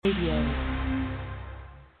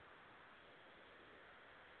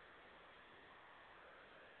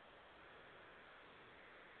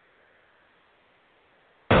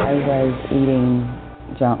was eating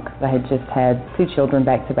junk. I had just had 2 children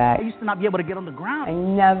back to back. I used to not be able to get on the ground. I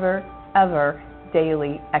never, ever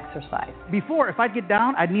daily exercise. Before, if I'd get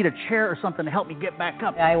down, I'd need a chair or something to help me get back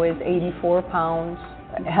up. I was 84 pounds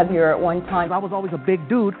heavier at one time. I was always a big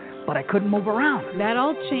dude, but I couldn't move around. That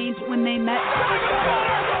all changed when they met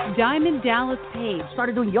Diamond Dallas Page. I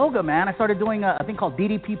started doing yoga, man. I started doing a thing called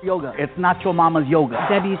DDP yoga. It's not your mama's yoga.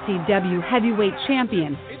 WCW heavyweight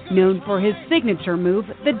champion, known for his signature move,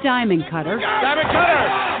 the Diamond Cutter. Diamond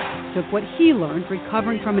Cutter! Took what he learned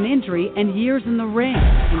recovering from an injury and years in the ring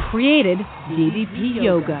and created DDP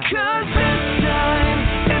yoga.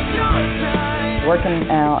 Working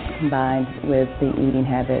out combined with the eating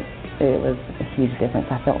habits, it was a huge difference.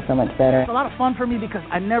 I felt so much better. It's a lot of fun for me because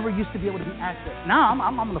I never used to be able to be active. Now I'm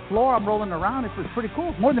on the floor, I'm rolling around. It's pretty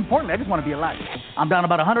cool. More than importantly, I just want to be alive. I'm down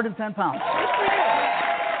about 110 pounds.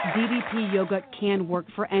 DDP yoga can work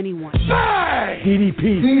for anyone. Hey!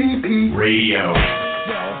 DDP Radio.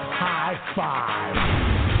 High five.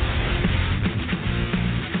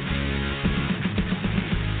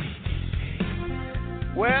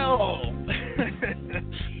 Well,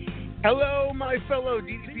 hello, my fellow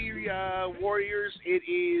DDP warriors. It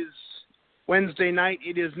is Wednesday night.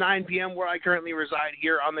 It is 9 p.m. where I currently reside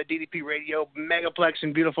here on the DDP Radio Megaplex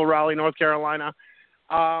in beautiful Raleigh, North Carolina.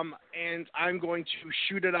 And I'm going to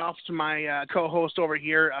shoot it off to my co-host over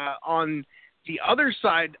here on the other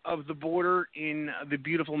side of the border in the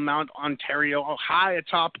beautiful Mount Ontario, high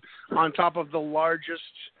on top of the largest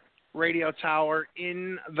radio tower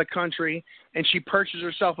in the country, and she perches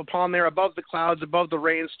herself upon there above the clouds, above the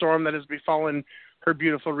rainstorm that has befallen her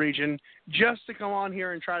beautiful region, just to come on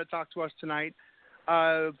here and try to talk to us tonight.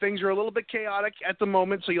 Things are a little bit chaotic at the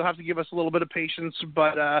moment, so you'll have to give us a little bit of patience,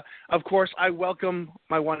 but of course I welcome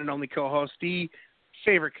my one and only co-host, the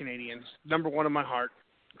favorite Canadians, number one in my heart,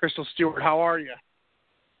 Crystal Stewart. How are you?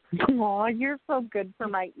 Aw, you're so good for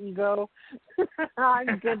my ego.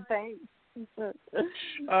 I'm good, thanks.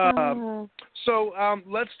 So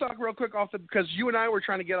let's talk real quick because you and I were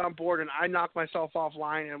trying to get on board and I knocked myself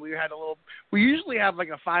offline, and we usually have like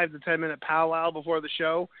a 5 to 10 minute powwow before the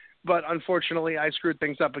show, but unfortunately I screwed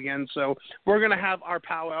things up again, so we're going to have our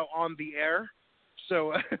powwow on the air.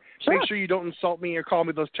 So Sure. Make sure you don't insult me or call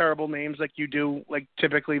me those terrible names like you do, like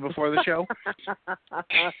typically before the show.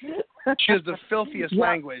 She has the filthiest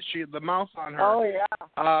language. She had the mouth on her. Oh,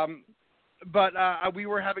 yeah. But we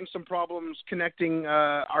were having some problems connecting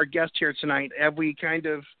our guest here tonight. Have we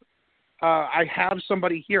I have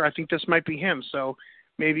somebody here. I think this might be him. So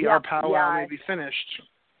maybe our powwow may be finished.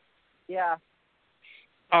 Yeah.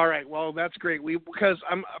 All right. Well, that's great. Because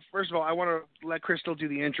first of all, I want to let Crystal do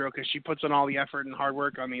the intro because she puts in all the effort and hard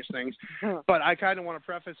work on these things. But I kind of want to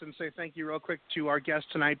preface and say thank you real quick to our guest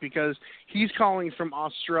tonight because he's calling from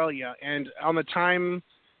Australia, and on the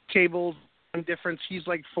timetable difference, he's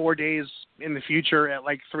like 4 days in the future at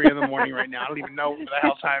like 3 in the morning right now. I don't even know what the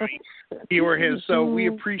hell time he or his. So we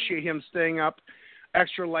appreciate him staying up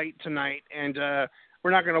extra late tonight, and we're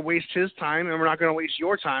not going to waste his time, and we're not going to waste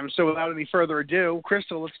your time. So without any further ado,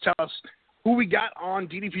 Crystal, let's tell us who we got on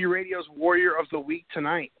DDP Radio's Warrior of the Week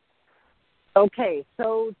tonight. Okay,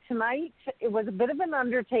 so tonight it was a bit of an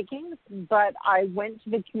undertaking, but I went to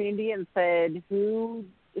the community and said, who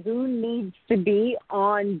needs to be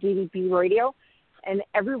on DDP Radio? And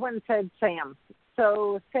everyone said Sam.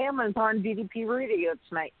 So Sam is on DDP Radio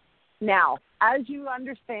tonight. Now, as you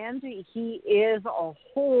understand, he is a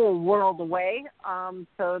whole world away,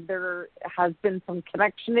 so there has been some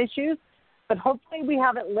connection issues, but hopefully we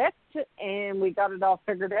have it licked and we got it all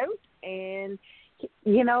figured out. And,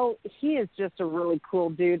 he is just a really cool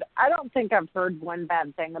dude. I don't think I've heard one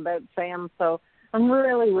bad thing about Sam, so I'm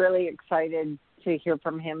really, really excited to hear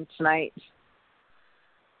from him tonight.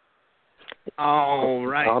 All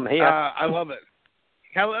right. I'm here. I love it.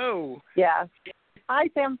 Hello. Yeah. Hi,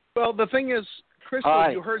 Sam. Well, the thing is, Crystal,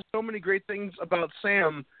 Hi. you heard so many great things about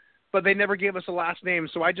Sam, but they never gave us a last name,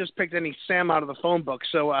 so I just picked any Sam out of the phone book.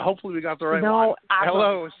 So hopefully we got the right one.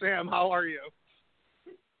 Hello, Sam. How are you?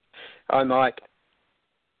 Hi, Mike.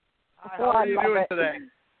 How are you doing today?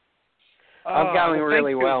 I'm going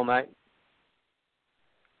really well, mate.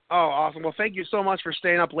 Oh, awesome. Well, thank you so much for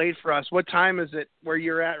staying up late for us. What time is it where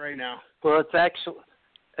you're at right now? Well,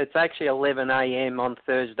 it's actually 11 a.m. on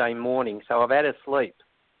Thursday morning, so I've had a sleep.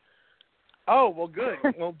 Oh, well, good.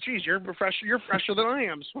 Well, geez, you're fresher than I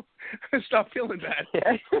am. So stop feeling bad.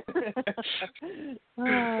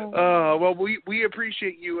 Well, we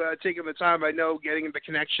appreciate you taking the time. I know getting the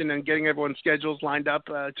connection and getting everyone's schedules lined up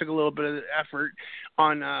took a little bit of effort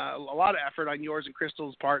on a lot of effort on yours and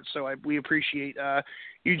Crystal's part. So we appreciate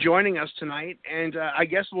you joining us tonight. And I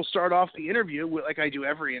guess we'll start off the interview like I do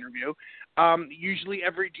every interview. Usually,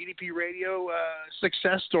 every DDP radio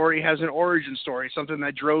success story has an origin story, something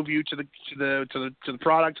that drove you to the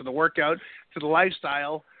product, to the workout, to the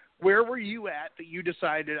lifestyle. Where were you at that you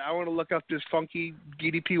decided, I want to look up this funky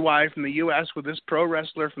DDPY from the U.S. with this pro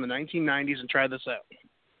wrestler from the 1990s and try this out?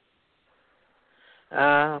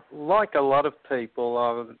 Like a lot of people,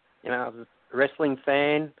 I was a wrestling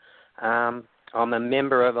fan. I'm a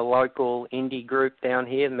member of a local indie group down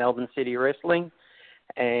here, Melbourne City Wrestling,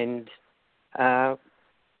 and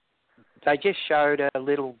they just showed a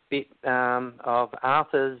little bit of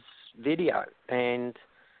Arthur's video, and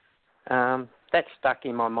that stuck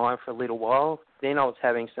in my mind for a little while. Then I was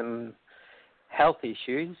having some health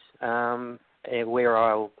issues where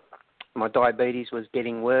my diabetes was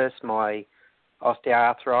getting worse, my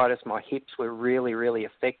osteoarthritis, my hips were really, really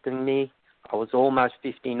affecting me. I was almost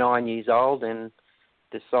 59 years old and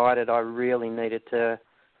decided I really needed to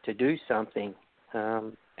do something.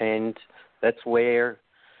 And that's where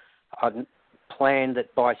I planned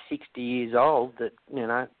that by 60 years old that,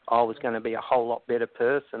 I was going to be a whole lot better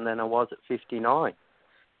person than I was at 59.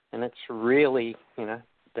 And it's really, a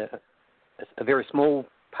very small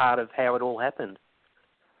part of how it all happened.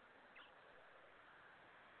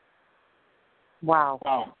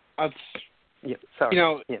 Wow. That's, yeah, sorry.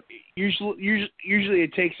 Usually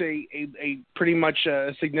it takes a pretty much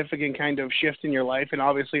a significant kind of shift in your life, and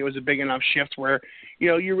obviously it was a big enough shift where,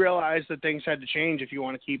 you realize that things had to change if you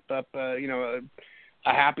want to keep up, a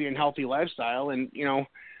happy and healthy lifestyle. And,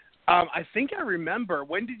 I think I remember,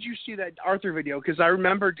 when did you see that Arthur video? Because I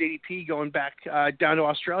remember DDP going back down to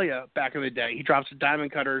Australia back in the day. He dropped some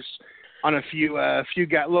diamond cutters on a few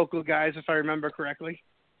local guys, if I remember correctly.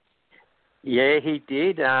 Yeah, he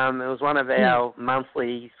did. It was one of our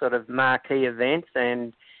monthly sort of marquee events,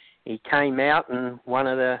 and he came out, and one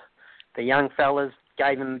of the young fellas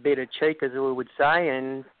gave him a bit of cheek, as we would say,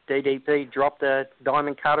 and DDP dropped a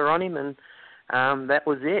diamond cutter on him, and that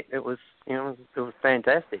was it. It was, it was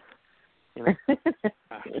fantastic. I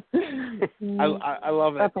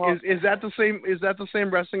love it. Awesome. Is that the same? Is that the same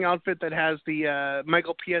wrestling outfit that has the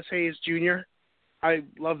Michael P.S. Hayes Jr.? I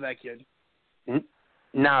love that kid.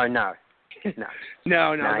 No. No.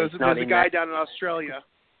 There's a guy down in Australia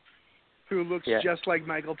who looks just like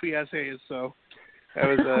Michael P.S. Hayes. So that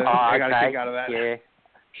was I got a kick out of that. Yeah.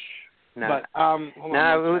 No. But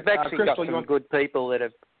we've actually Crystal, got some good people that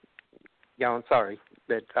have going. Sorry,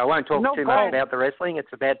 but I won't talk too much about the wrestling. It's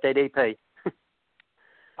about DDP.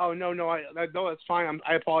 Oh no, that's fine.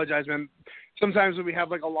 I apologize, man. Sometimes when we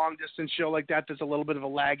have like a long distance show like that, there's a little bit of a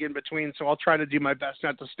lag in between. So I'll try to do my best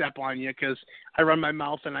not to step on you because I run my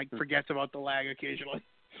mouth and I forget about the lag occasionally.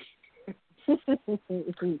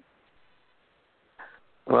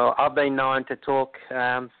 Well, I've been known to talk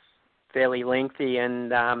fairly lengthy and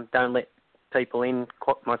don't let people in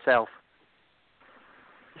myself.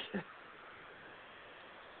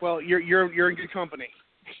 Well, you're in good company.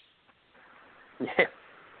 Yeah.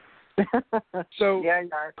 So,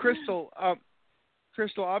 Crystal,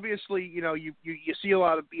 obviously, you see a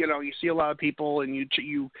lot of people, and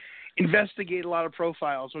you investigate a lot of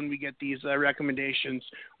profiles when we get these recommendations.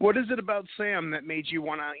 What is it about Sam that made you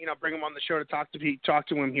want to, bring him on the show to talk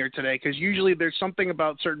to him here today? Because usually there's something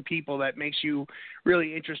about certain people that makes you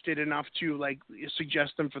really interested enough to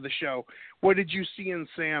suggest them for the show. What did you see in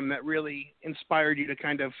Sam that really inspired you to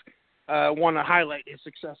kind of want to highlight his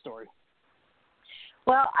success story?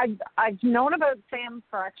 Well, I've known about Sam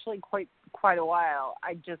for actually quite a while.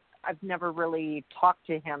 I've never really talked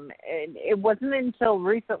to him. And it wasn't until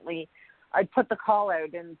recently I put the call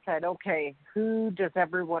out and said, okay, who does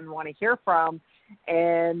everyone want to hear from?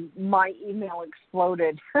 And my email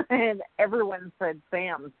exploded and everyone said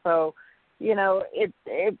Sam. So, it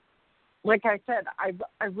like I said,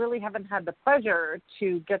 I really haven't had the pleasure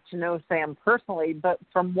to get to know Sam personally, but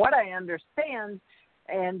from what I understand,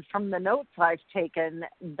 and from the notes I've taken,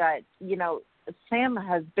 that, Sam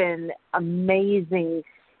has been amazing.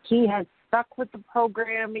 He has stuck with the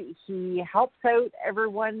program. He helps out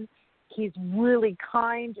everyone. He's really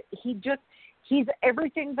kind. He's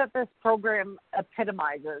everything that this program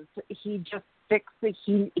epitomizes. He just sticks.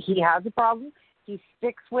 He has a problem. He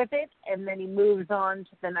sticks with it, and then he moves on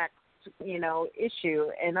to the next, issue.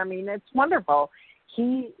 And I mean, it's wonderful.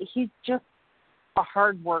 He's just a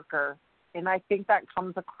hard worker. And I think that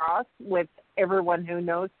comes across with everyone who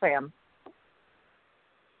knows Sam.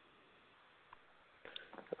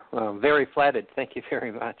 Well, very flattered. Thank you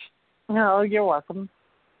very much. No, you're welcome.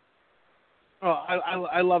 Oh,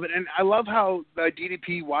 I love it, and I love how the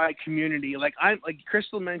DDPY community, like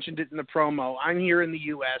Crystal mentioned it in the promo. I'm here in the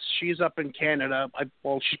U.S. She's up in Canada.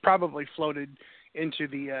 She's probably floated into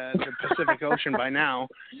the Pacific Ocean by now.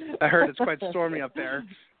 I heard it's quite stormy up there.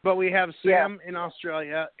 But we have Sam in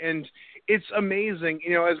Australia, and it's amazing.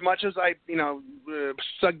 You know, as much as I,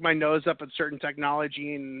 sug my nose up at certain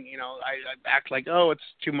technology, and I act like, oh, it's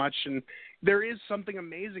too much, and there is something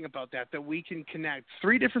amazing about that we can connect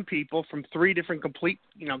three different people from three different complete,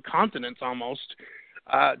 continents almost,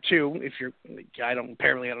 if you're, I don't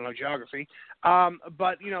know geography.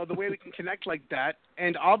 But, the way we can connect like that,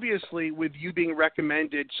 and obviously with you being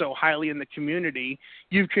recommended so highly in the community,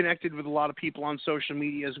 you've connected with a lot of people on social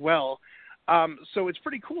media as well. So it's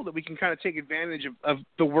pretty cool that we can kind of take advantage of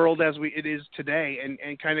the world as it is today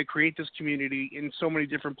and kind of create this community in so many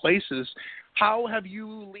different places. How have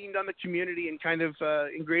you leaned on the community and kind of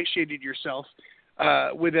ingratiated yourself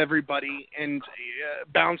with everybody and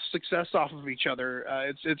bounce success off of each other?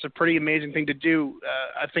 It's a pretty amazing thing to do.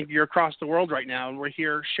 I think you're across the world right now, and we're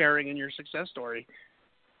here sharing in your success story.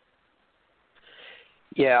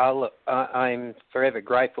 Yeah, I'm forever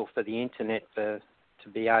grateful for the internet to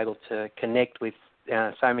be able to connect with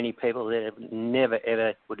so many people that have never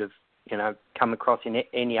ever would have come across in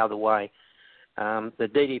any other way. The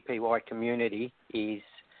DDPY community is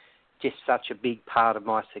just such a big part of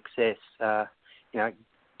my success.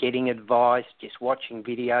 Getting advice, just watching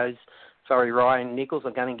videos. Sorry, Ryan Nichols,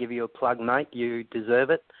 I'm going to give you a plug, mate. You deserve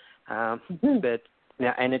it. But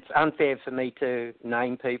now, and it's unfair for me to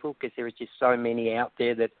name people because there is just so many out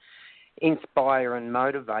there that inspire and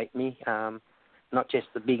motivate me. Not just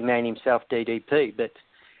the big man himself, DDP, but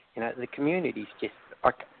the community's just.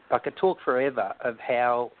 I could talk forever of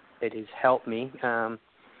how it has helped me.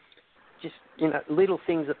 Just little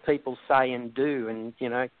things that people say and do, and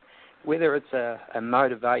whether it's a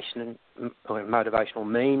motivation or a motivational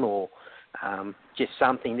meme or just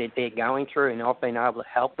something that they're going through, and I've been able to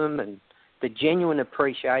help them, and the genuine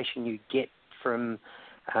appreciation you get from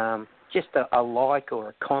just a like or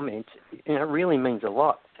a comment, it really means a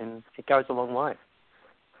lot, and it goes a long way.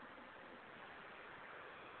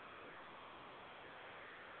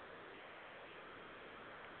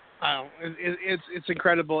 Wow, it's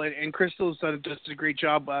incredible, and Crystal's done just a great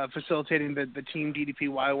job facilitating the Team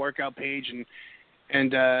DDPY workout page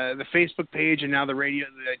and the Facebook page, and now the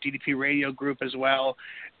DDP radio group as well.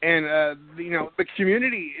 And the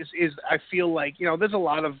community is I feel like there's a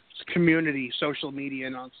lot of community social media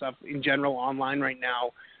and on stuff in general online right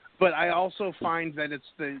now, but I also find that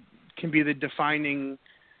can be the defining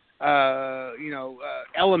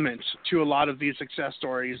element to a lot of these success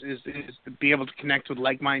stories is to be able to connect with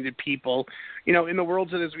like-minded people. In the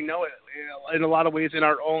world as we know it, in a lot of ways, in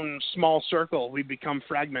our own small circle, we become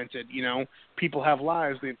fragmented. People have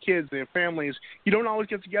lives, they have kids, they have families. You don't always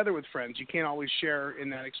get together with friends. You can't always share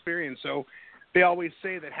in that experience. So they always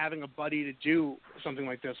say that having a buddy to do something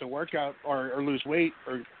like this, a workout or lose weight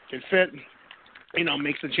or get fit,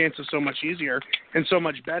 makes the chances so much easier and so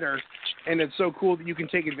much better. And it's so cool that you can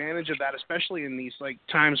take advantage of that, especially in these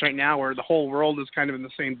times right now where the whole world is kind of in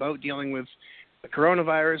the same boat dealing with the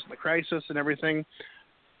coronavirus, the crisis and everything.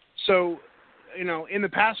 So, in the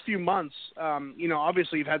past few months,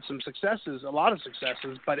 obviously you've had some successes, a lot of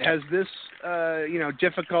successes, but has this,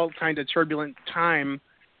 difficult kind of turbulent time,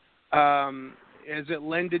 has it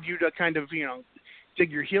lended you to kind of, dig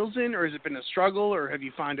your heels in, or has it been a struggle, or have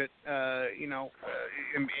you found it,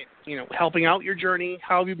 helping out your journey?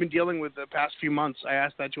 How have you been dealing with the past few months? I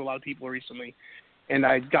asked that to a lot of people recently, and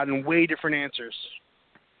I've gotten way different answers.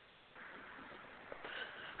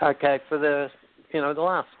 Okay, for the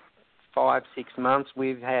last 5-6 months,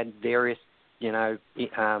 we've had various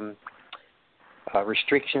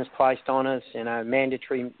restrictions placed on us.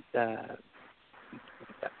 Mandatory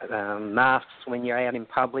masks when you're out in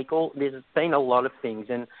public. There's been a lot of things,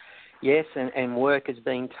 and yes, and work has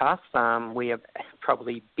been tough. We are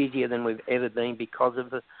probably busier than we've ever been because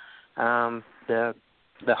of the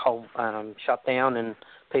whole shutdown, and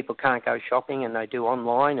people can't go shopping, and they do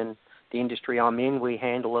online. And the industry I'm in, we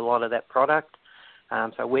handle a lot of that product,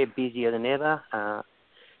 so we're busier than ever.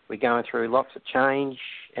 We're going through lots of change,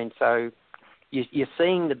 and so you're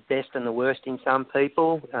seeing the best and the worst in some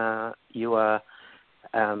people.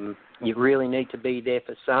 You really need to be there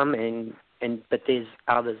for some, but there's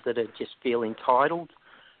others that just feel entitled.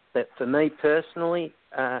 But for me personally,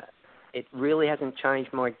 it really hasn't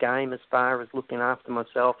changed my game as far as looking after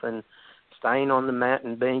myself and staying on the mat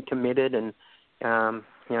and being committed and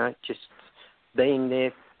just being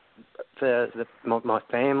there for my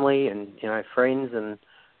family and friends, and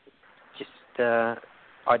just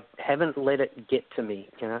I haven't let it get to me.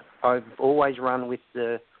 I've always run with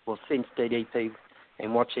since DDP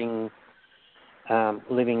and watching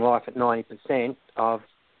Living Life at 90%, I've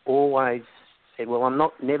always said, well, I'm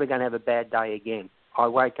never going to have a bad day again. I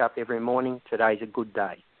wake up every morning, today's a good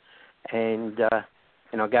day. And I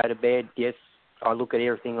go to bed, yes, I look at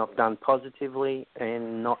everything I've done positively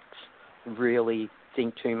and not really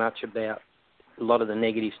think too much about a lot of the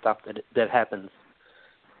negative stuff that happens.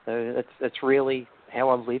 So that's really how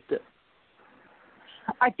I've lived it.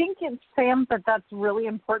 I think, Sam, that's really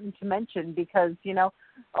important to mention because,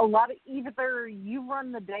 a lot of either you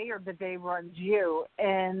run the day or the day runs you.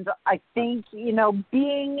 And I think,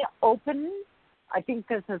 being open, I think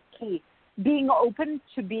this is key. Being open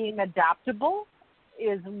to being adaptable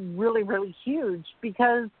is really, really huge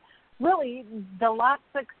because really the last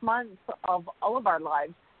 6 months of all of our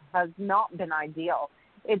lives has not been ideal.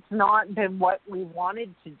 It's not been what we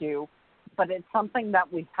wanted to do, but it's something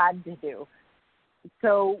that we've had to do.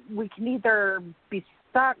 So we can either be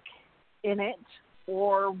stuck in it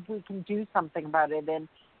or we can do something about it.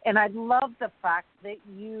 And I love the fact that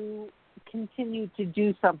you continue to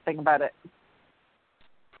do something about it.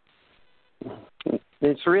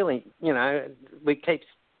 It's really, we keep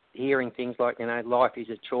hearing things like, life is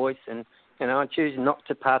a choice and, I choose not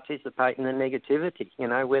to participate in the negativity,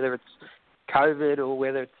 whether it's COVID or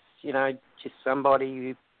whether it's, just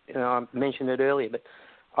somebody who, I mentioned it earlier, but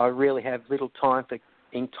I really have little time for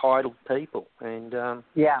entitled people and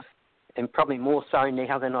and probably more so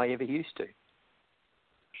now than I ever used to.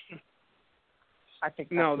 I think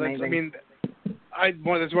that's amazing.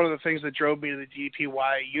 That's one of the things that drove me to the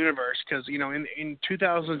DDPY universe because, in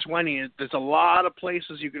 2020, there's a lot of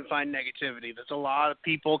places you can find negativity. There's a lot of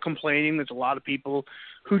people complaining. There's a lot of people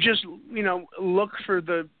who just, look for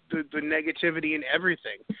the negativity in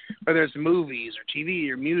everything, whether it's movies or TV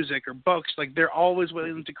or music or books. Like, they're always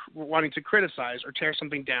wanting to criticize or tear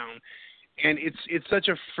something down. And it's such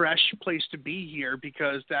a fresh place to be here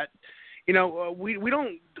because that – we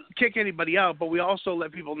don't kick anybody out, but we also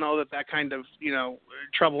let people know that kind of,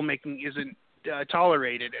 troublemaking isn't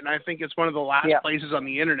tolerated. And I think it's one of the last places on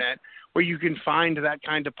the internet where you can find that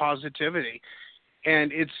kind of positivity.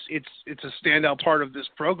 And it's a standout part of this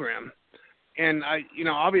program. And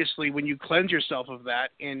obviously when you cleanse yourself of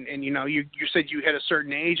that and you said you had a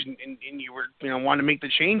certain age and you were, want to make the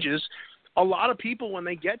changes, a lot of people when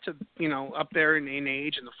they get to, up there in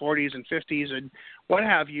age in the 40s and 50s and what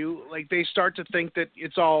have you, like they start to think that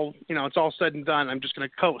it's all said and done. I'm just going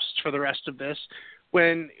to coast for the rest of this.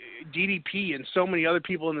 When DDP and so many other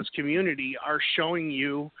people in this community are showing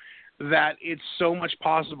you that it's so much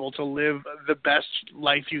possible to live the best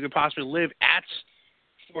life you could possibly live at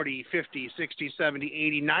 40, 50, 60, 70,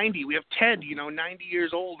 80, 90. We have Ted, 90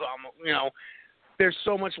 years old, there's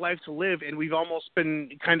so much life to live, and we've almost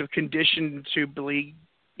been kind of conditioned to bleak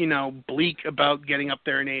about getting up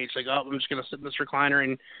there in age. Like, oh, I'm just going to sit in this recliner,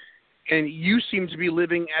 and you seem to be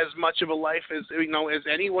living as much of a life as as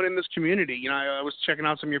anyone in this community. I was checking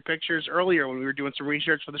out some of your pictures earlier when we were doing some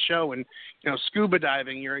research for the show, and scuba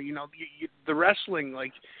diving, the wrestling,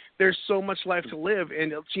 like. There's so much life to live,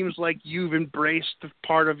 and it seems like you've embraced the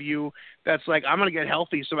part of you that's like, I'm going to get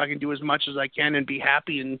healthy so I can do as much as I can and be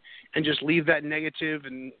happy and just leave that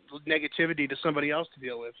negativity to somebody else to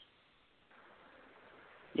deal with.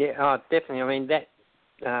 Yeah, definitely. I mean, that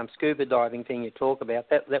scuba diving thing you talk about,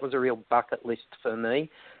 that was a real bucket list for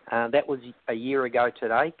me. That was a year ago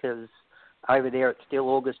today because over there it's still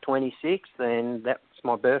August 26th, and that's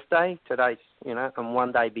my birthday. Today's, I'm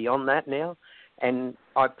one day beyond that now. And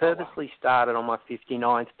I purposely started on my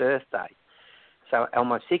 59th birthday. So on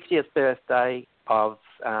my 60th birthday, I've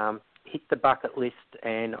hit the bucket list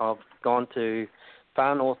and I've gone to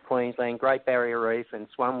far north Queensland, Great Barrier Reef, and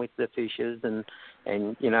swum with the fishes and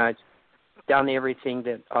done everything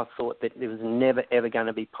that I thought that it was never, ever going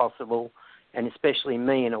to be possible. And especially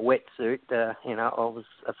me in a wetsuit, I was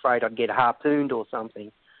afraid I'd get harpooned or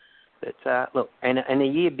something. But look, and a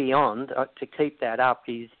year beyond, to keep that up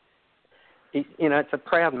is, it's a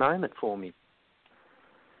proud moment for me.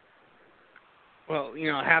 Well,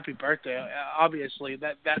 happy birthday. Obviously,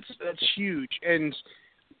 that's huge. And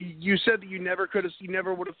you said that you never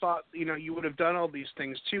would have thought, you would have done all these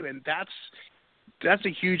things too. And that's a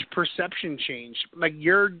huge perception change. Like,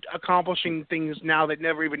 you're accomplishing things now that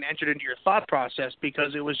never even entered into your thought process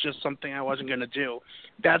because it was just something I wasn't going to do.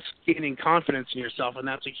 That's gaining confidence in yourself, and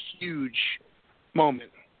that's a huge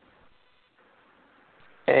moment.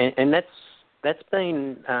 And that's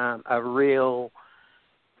been a real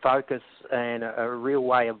focus and a real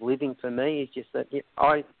way of living for me. Is just that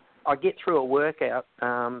I get through a workout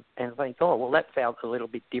and think, oh, well, that felt a little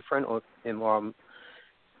bit different, or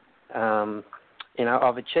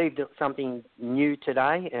I've achieved something new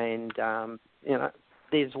today, and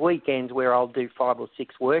there's weekends where I'll do 5 or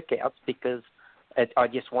 6 workouts because I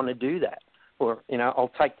just want to do that. Or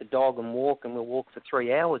I'll take the dog and walk, and we'll walk for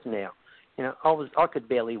 3 hours now. I could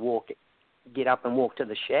barely get up and walk to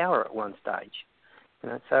the shower at one stage.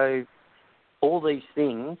 So all these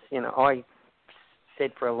things, I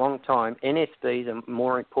said for a long time, NSBs are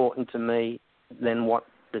more important to me than what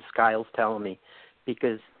the scale's telling me,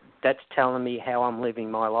 because that's telling me how I'm living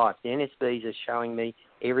my life. The NSBs are showing me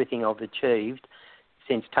everything I've achieved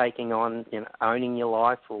since taking on, owning your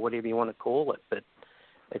life, or whatever you want to call it. But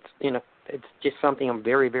it's, it's just something I'm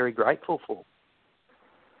very, very grateful for.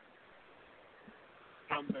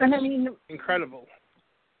 And I mean, incredible,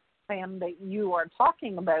 Sam, that you are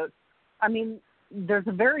talking about. I mean, there's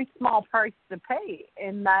a very small price to pay,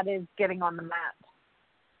 and that is getting on the mat.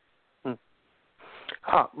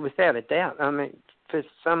 Oh, without a doubt. I mean, for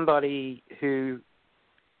somebody who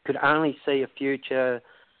could only see a future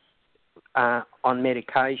on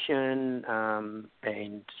medication and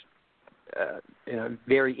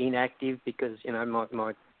very inactive because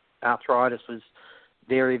my arthritis was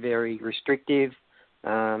very, very restrictive.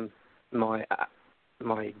 My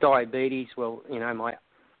diabetes,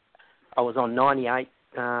 I was on 98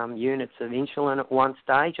 units of insulin at one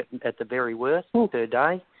stage at the very worst per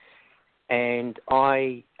day. And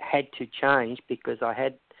I had to change because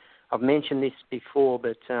I've mentioned this before,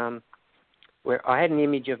 but where I had an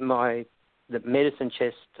image of the medicine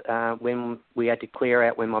chest when we had to clear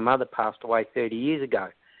out when my mother passed away 30 years ago,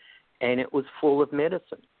 and it was full of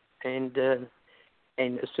medicine. And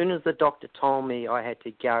as soon as the doctor told me I had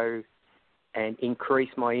to go and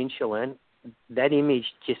increase my insulin, that image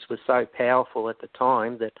just was so powerful at the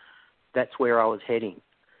time that's where I was heading.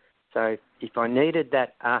 So if I needed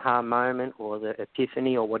that aha moment or the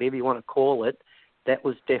epiphany or whatever you want to call it, that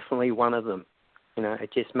was definitely one of them. It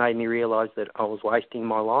just made me realise that I was wasting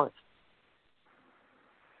my life.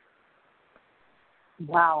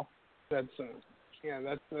 Wow. That's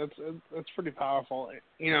pretty powerful.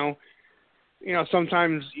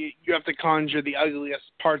 Sometimes you have to conjure the ugliest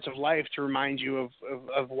parts of life to remind you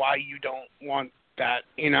of why you don't want that.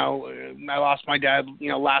 I lost my dad,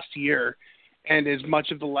 last year. And as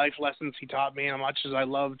much of the life lessons he taught me, and as much as I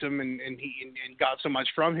loved him and got so much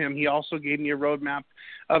from him, he also gave me a roadmap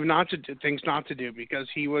of things not to do, because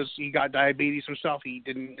he got diabetes himself. He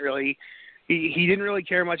didn't really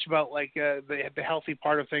care much about the healthy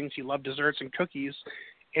part of things. He loved desserts and cookies.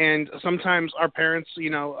 And sometimes our parents,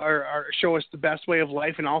 are show us the best way of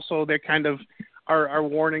life, and also they're kind of are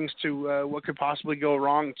warnings to what could possibly go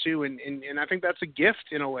wrong too. And I think that's a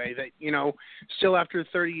gift in a way that, still after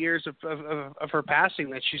 30 years of her passing,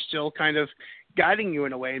 that she's still kind of guiding you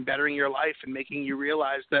in a way and bettering your life and making you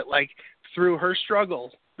realize that through her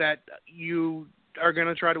struggle that you are going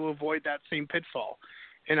to try to avoid that same pitfall.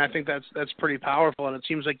 And I think that's pretty powerful. And it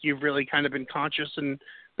seems like you've really kind of been conscious in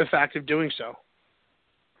the fact of doing so.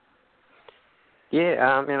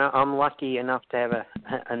 Yeah, I'm lucky enough to have a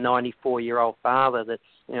 94-year-old father that's,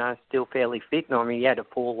 still fairly fit. I mean, he had a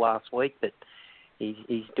fall last week, but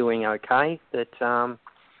he's doing okay. But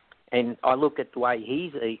and I look at the way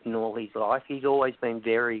he's eaten all his life. He's always been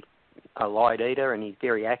a light eater, and he's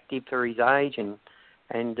very active for his age. And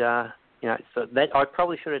so that I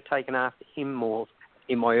probably should have taken after him more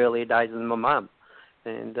in my earlier days than my mum.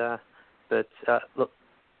 And but look,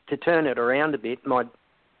 to turn it around a bit,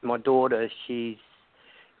 my daughter, she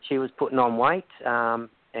was putting on weight, and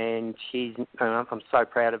I'm so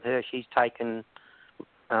proud of her. She's taken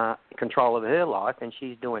control of her life, and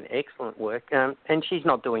she's doing excellent work. And she's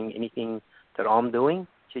not doing anything that I'm doing.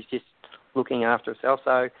 She's just looking after herself.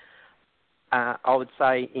 So I would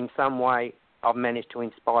say, in some way, I've managed to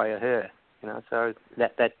inspire her. So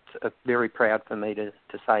that's very proud for me to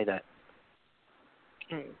say that.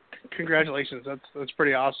 Congratulations. That's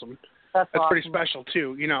pretty awesome. That's awesome. Pretty special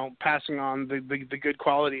too, passing on the good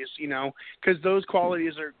qualities, because those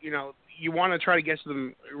qualities are, you want to try to get to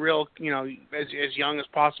them real, as young as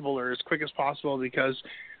possible or as quick as possible, because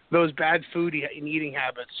those bad food and eating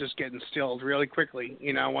habits just get instilled really quickly,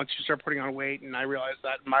 once you start putting on weight. And I realized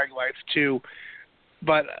that in my life too.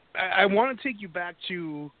 But I want to take you back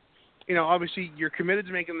to, obviously you're committed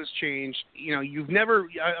to making this change. You've never,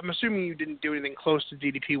 I'm assuming you didn't do anything close to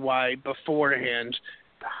DDPY beforehand.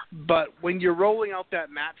 But when you're rolling out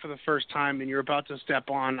that mat for the first time and you're about to step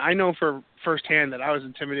on, I know for firsthand that I was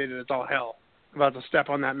intimidated as all hell about to step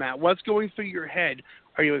on that mat. What's going through your head?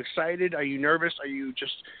 Are you excited? Are you nervous? Are you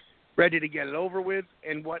just ready to get it over with?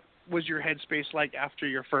 And what was your headspace like after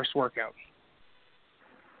your first workout?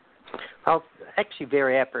 I was actually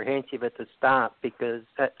very apprehensive at the start because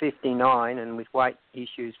at 59 and with weight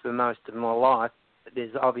issues for most of my life,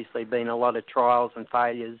 there's obviously been a lot of trials and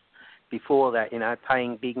failures before that,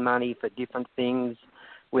 paying big money for different things,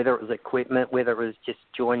 whether it was equipment, whether it was just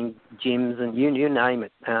joining gyms and you name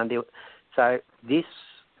it. So this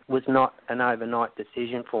was not an overnight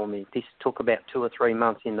decision for me. This took about 2 or 3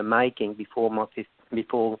 months in the making before my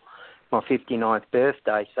 59th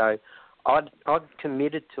birthday. So I'd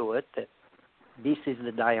committed to it that this is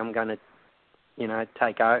the day I'm going to,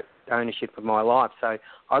 take ownership of my life. So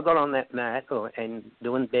I got on that mat and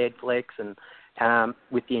doing bed flex and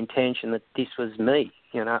with the intention that this was me.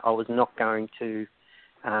 I was not going to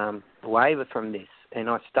waver from this. And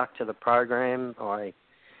I stuck to the program. I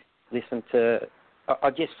listened to... I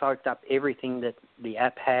just soaked up everything that the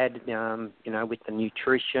app had, with the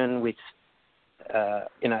nutrition, with,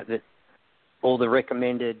 all the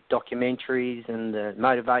recommended documentaries and the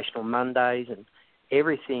motivational Mondays, and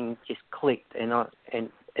everything just clicked, and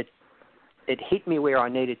it hit me where I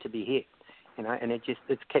needed to be hit, and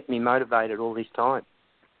it's kept me motivated all this time.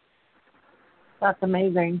 That's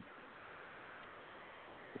amazing.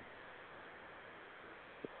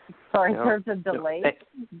 Sorry, there's a delay.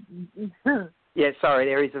 Yeah, sorry,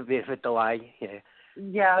 there is a bit of a delay. Yeah.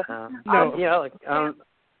 Yeah.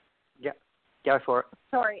 Go for it.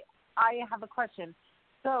 Sorry, I have a question.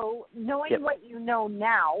 So, knowing what you know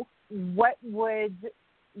now, what would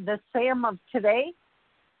the Sam of today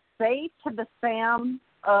say to the Sam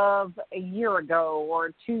of a year ago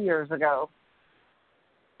or 2 years ago?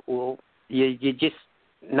 Well, you just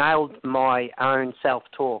nailed my own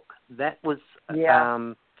self-talk. That was...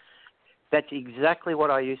 That's exactly what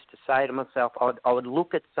I used to say to myself. I would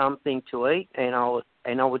look at something to eat, and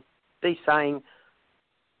I would be saying,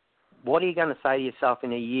 "What are you going to say to yourself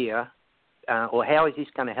in a year, or how is this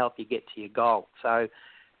going to help you get to your goal?" So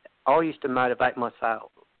I used to motivate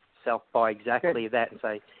myself by exactly that and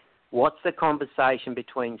say, "What's the conversation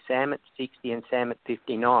between Sam at 60 and Sam at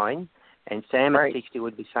 59?" And Sam at 60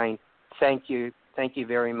 would be saying, "Thank you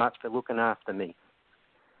very much for looking after me."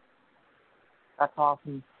 That's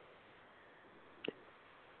awesome.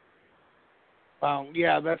 Wow,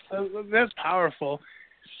 yeah, that's powerful.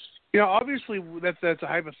 Obviously that's a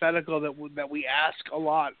hypothetical that we ask a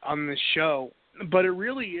lot on this show, but it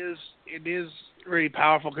is really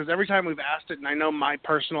powerful because every time we've asked it, and I know my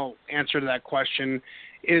personal answer to that question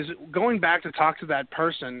is going back to talk to that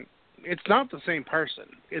person. It's not the same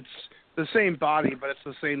person. It's the same body, but it's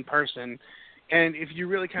the same person. And if you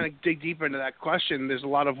really kind of dig deeper into that question, there's a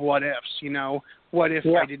lot of what ifs. What if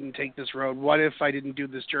I didn't take this road? What if I didn't do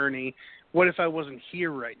this journey? What if I wasn't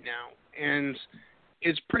here right now? And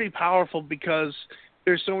it's pretty powerful because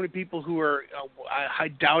there's so many people who are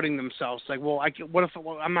doubting themselves. Like, well,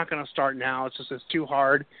 I'm not going to start now. It's too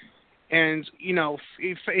hard. And if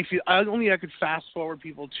I could fast forward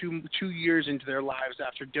people 2 years into their lives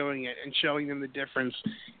after doing it and showing them the difference,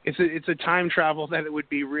 it's a time travel that it would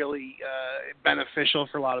be really beneficial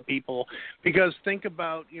for a lot of people. Because think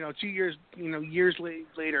about 2 years years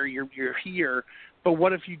later you're here, but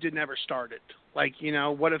what if you never started? Like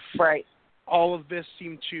what if all of this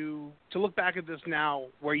seemed to look back at this now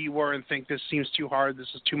where you were and think this seems too hard, this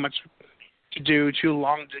is too much to do, too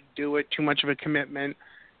long to do it, too much of a commitment.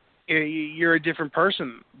 You're a different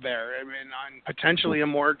person there. I mean, on potentially a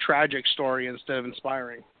more tragic story instead of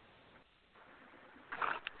inspiring.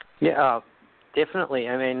 Yeah, definitely.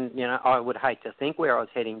 I mean, I would hate to think where I was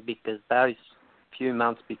heading because those few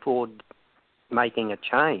months before making a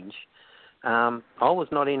change, I was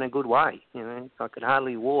not in a good way. I could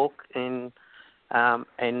hardly walk, and I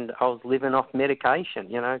was living off medication.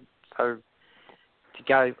 So to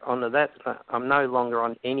go on to that, I'm no longer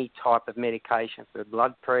on any type of medication for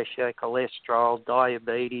blood pressure, cholesterol,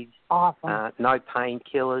 diabetes. Awesome. No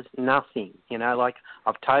painkillers, nothing.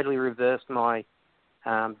 I've totally reversed my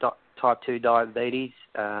type 2 diabetes.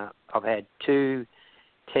 I've had 2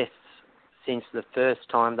 tests since the first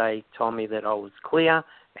time they told me that I was clear,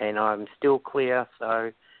 and I'm still clear.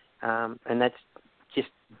 So, and that's just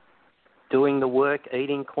doing the work,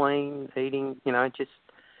 eating clean, just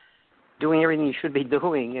doing everything you should be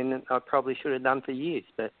doing, and I probably should have done for years.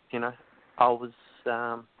 But, I was...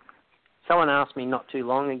 someone asked me not too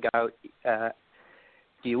long ago,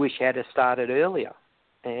 do you wish you had started earlier?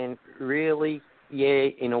 And really, yeah,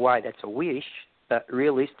 in a way that's a wish, but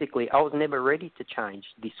realistically, I was never ready to change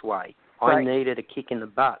this way. I needed a kick in the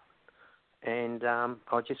butt, and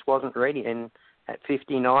I just wasn't ready. And at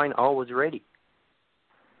 59, I was ready.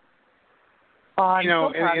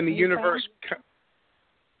 And the universe...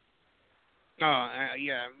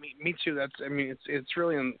 Yeah, me too. It's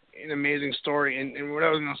really an amazing story. And what I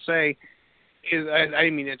was going to say is, I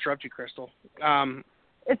didn't mean to interrupt you, Crystal.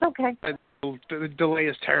 It's okay. The delay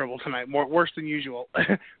is terrible tonight, worse than usual.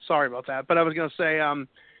 Sorry about that. But I was going to say,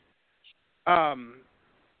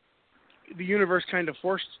 the universe kind of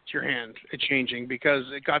forced your hand at changing, because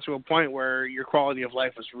it got to a point where your quality of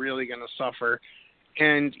life was really going to suffer.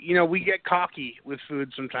 And, we get cocky with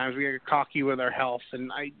food sometimes. We get cocky with our health. And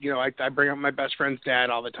I bring up my best friend's dad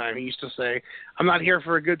all the time. He used to say, I'm not here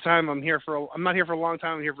for a good time. I'm not here for a long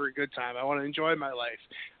time. I'm here for a good time. I want to enjoy my life.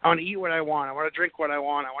 I want to eat what I want. I want to drink what I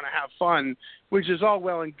want. I want to have fun, which is all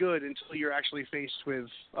well and good until you're actually faced with,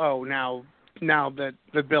 now that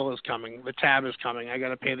the bill is coming, the tab is coming. I got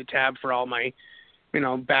to pay the tab for all my,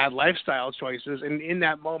 bad lifestyle choices. And in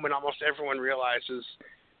that moment, almost everyone realizes,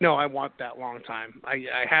 no, I want that long time.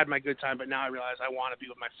 I had my good time, but now I realize I want to be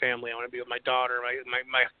with my family. I want to be with my daughter,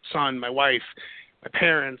 my son, my wife, my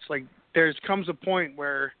parents. Like, there comes a point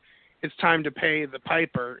where it's time to pay the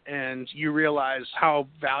piper, and you realize how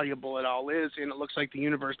valuable it all is. And it looks like the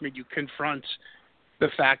universe made you confront the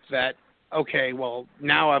fact that, okay, well,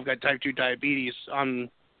 now I've got type 2 diabetes on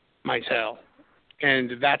my tail.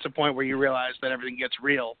 And that's a point where you realize that everything gets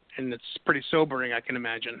real. And it's pretty sobering, I can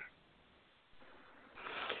imagine.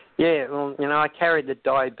 Yeah, well, I carried the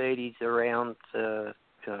diabetes around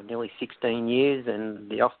nearly 16 years and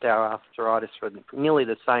the osteoarthritis for nearly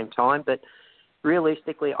the same time. But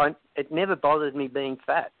realistically, it never bothered me being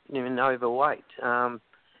fat, even overweight.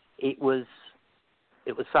 It was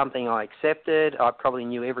something I accepted. I probably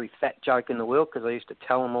knew every fat joke in the world because I used to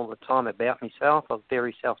tell them all the time about myself. I was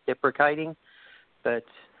very self-deprecating. But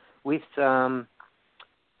with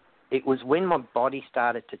it was when my body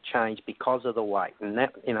started to change because of the weight, and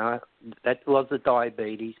that was the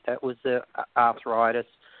diabetes, that was the arthritis.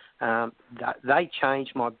 They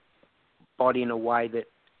changed my body in a way that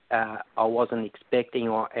I wasn't expecting,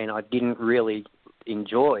 and I didn't really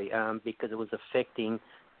enjoy because it was affecting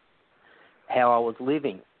how I was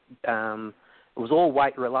living. It was all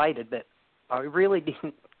weight related, but I really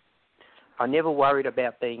didn't. I never worried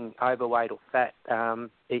about being overweight or fat.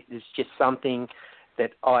 It was just something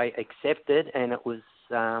that I accepted, and it was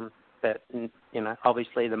that,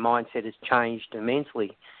 obviously the mindset has changed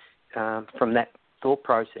immensely from that thought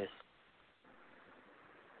process.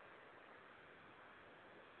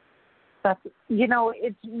 That's,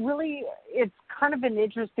 it's kind of an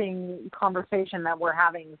interesting conversation that we're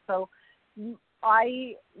having. So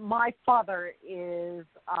my father is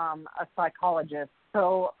a psychologist,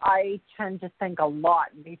 so I tend to think a lot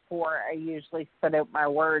before I usually spit out my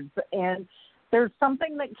words. And there's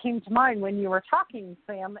something that came to mind when you were talking,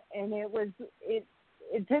 Sam, and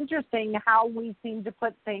it's interesting how we seem to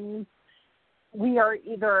put things. We are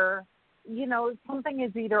either, something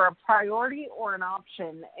is either a priority or an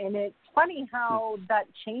option, and it's funny how that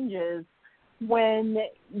changes when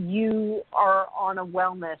you are on a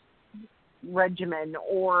wellness regimen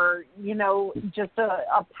or, just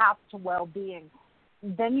a path to well-being.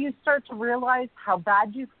 Then you start to realize how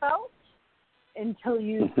bad you felt until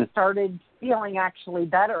you started feeling actually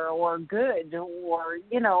better or good or,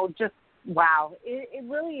 just wow. It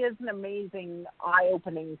really is an amazing,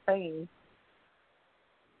 eye-opening thing.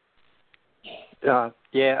 Yeah,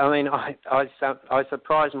 I mean, I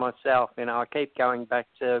surprised myself. I keep going back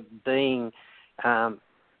to being a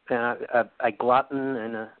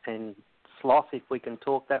glutton and sloth, if we can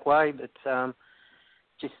talk that way. But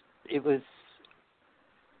it was.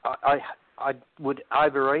 I would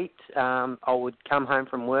overeat. I would come home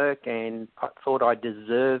from work and I thought I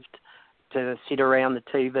deserved to sit around the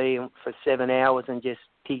TV for 7 hours and just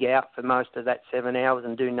pig out for most of that 7 hours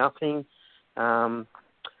and do nothing. I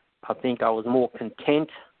think I was more content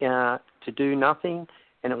to do nothing,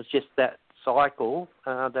 and it was just that cycle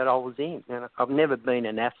that I was in. And I've never been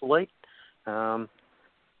an athlete, and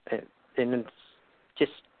it's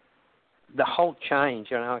just the whole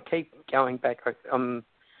change. I keep going back.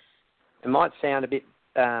 It might sound a bit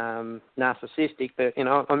narcissistic, but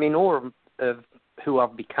I'm in awe of who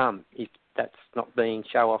I've become. If that's not being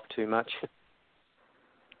show off too much.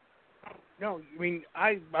 No, I mean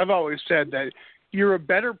I've always said that you're a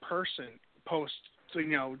better person post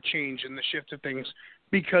change and the shift of things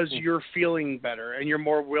because you're feeling better and you're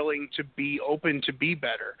more willing to be open to be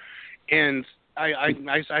better. And I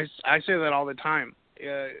say that all the time.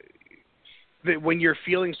 That when you're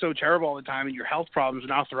feeling so terrible all the time and your health problems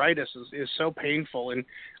and arthritis is so painful, and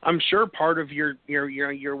I'm sure part of your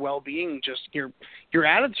well-being, just your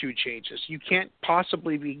attitude changes. You can't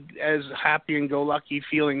possibly be as happy and go lucky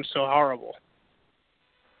feeling so horrible.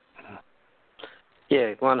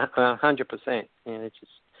 Yeah, 100%. It's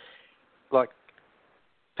just like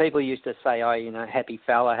people used to say, oh, happy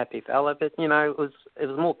fella, but it was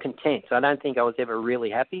more content. So I don't think I was ever really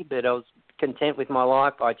happy, but I was content with my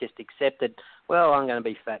life. I just accepted, well, I'm going to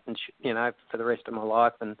be fat and for the rest of my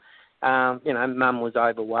life. And Mum was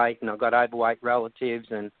overweight, and I got overweight relatives,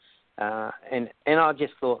 and I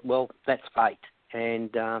just thought, well, that's fate.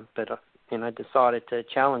 And but decided to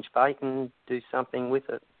challenge fate and do something with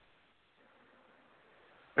it.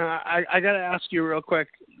 I got to ask you real quick,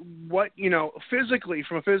 what, physically,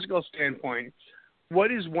 from a physical standpoint, what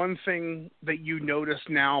is one thing that you notice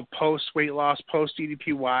now post-weight loss,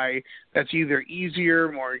 post-DDPY, that's either easier,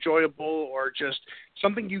 more enjoyable, or just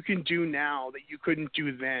something you can do now that you couldn't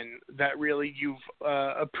do then, that really you've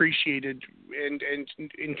appreciated and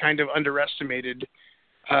kind of underestimated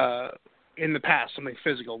in the past, something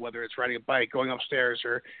physical, whether it's riding a bike, going upstairs,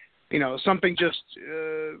 or, something just,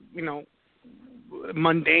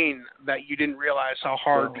 mundane that you didn't realize how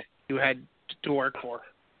hard you had to work for?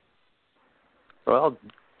 Well,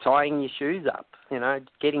 tying your shoes up,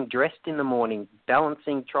 getting dressed in the morning,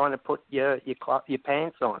 balancing, trying to put your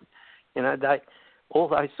pants on, all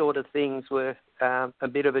those sort of things were a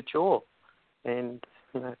bit of a chore, and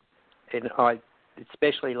and I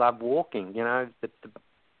especially love walking.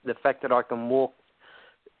 The fact that I can walk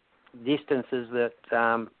distances that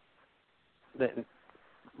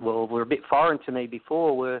were a bit foreign to me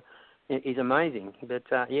before is amazing. But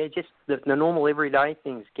just the normal everyday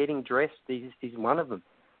things. Getting dressed is one of them.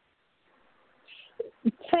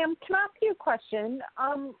 Sam, can I ask you a question?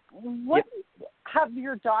 What have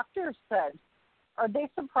your doctors said? Are they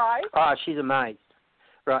surprised? Oh, she's amazed.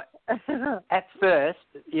 Right. At first,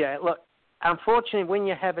 look, unfortunately, when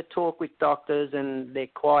you have a talk with doctors and they're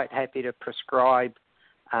quite happy to prescribe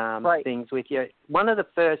things with you, one of the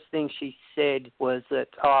first things she said was that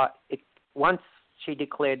once she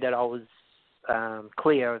declared that I was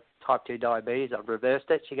clear of type 2 diabetes, I've reversed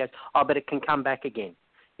it, she goes, but it can come back again.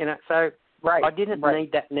 So I didn't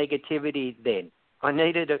need that negativity then. I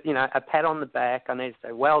needed a pat on the back. I needed to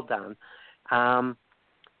say, well done.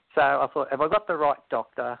 So I thought, have I got the right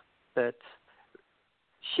doctor? But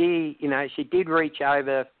she did reach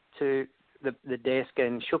over to the desk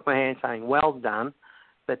and shook my hand saying, well done.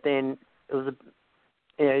 But then it was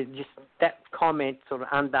just that comment sort of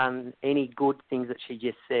undone any good things that she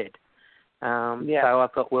just said. So I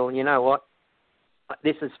thought, well, you know what?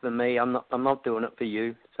 This is for me. I'm not doing it for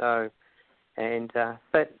you. So,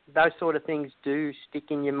 but those sort of things do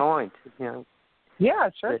stick in your mind, Yeah,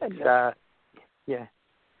 sure they do. Yeah.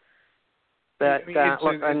 But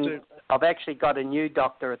I've actually got a new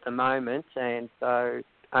doctor at the moment, and so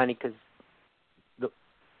only because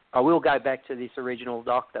I will go back to this original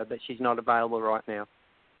doctor, but she's not available right now.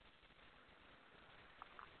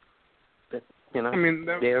 But yeah.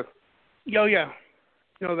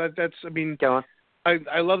 No, that's. I mean, go on.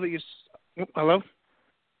 I love that you. Hello.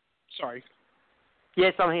 Sorry.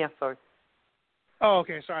 Yes, I'm here. Sorry. Oh,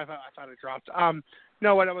 okay. Sorry, I thought it dropped.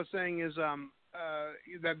 No, what I was saying is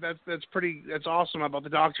that's awesome about the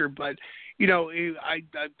doctor, but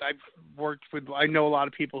I've worked with, I know a lot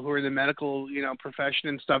of people who are in the medical profession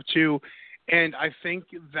and stuff too, and I think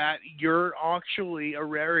that you're actually a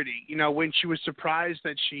rarity. When she was surprised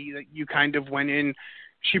that you kind of went in,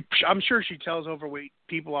 I'm sure she tells overweight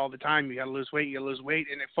people all the time, you got to lose weight,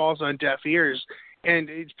 and it falls on deaf ears.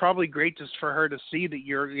 And it's probably great for her to see that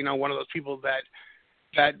you're one of those people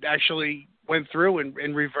that actually went through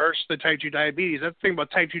and reversed the type 2 diabetes. That's the thing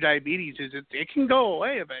about type 2 diabetes is it can go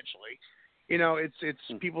away eventually. It's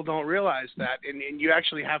people don't realize that, and you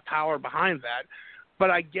actually have power behind that.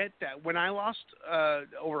 But I get that. When I lost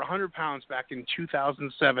over 100 pounds back in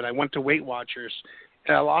 2007, I went to Weight Watchers,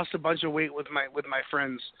 and I lost a bunch of weight with my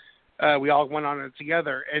friends. We all went on it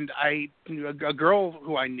together, and a girl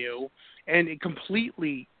who I knew, and it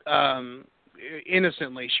completely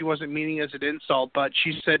innocently, she wasn't meaning it as an insult, but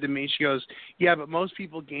she said to me, she goes, yeah, but most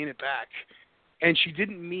people gain it back. And she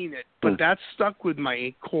didn't mean it, but that stuck with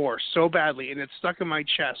my core so badly, and it stuck in my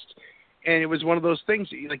chest. And it was one of those things,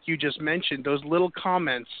 like you just mentioned, those little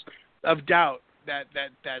comments of doubt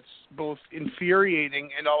that's both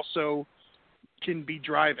infuriating and also can be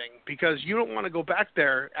driving, because you don't want to go back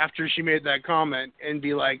there after she made that comment and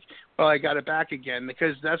be like, well, I got it back again,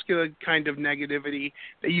 because that's the kind of negativity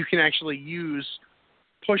that you can actually use,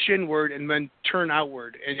 push inward and then turn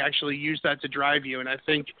outward and actually use that to drive you. And I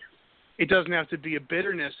think it doesn't have to be a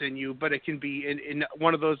bitterness in you, but it can be in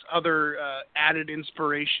one of those other added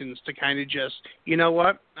inspirations to kind of just, you know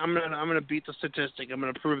what, I'm gonna beat the statistic. I'm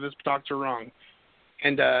gonna prove this doctor wrong.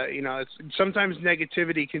 And it's sometimes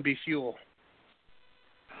negativity can be fuel.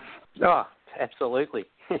 Oh, absolutely.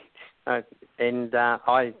 And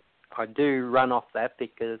I I do run off that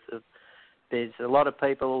because there's a lot of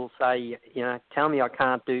people who say, tell me I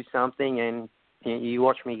can't do something and you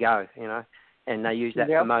watch me go, and they use that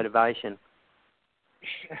for motivation.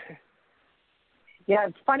 Yeah,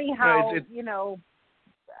 it's funny how,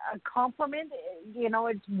 a compliment,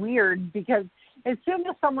 it's weird because as soon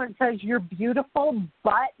as someone says you're beautiful,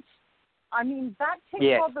 but, I mean, that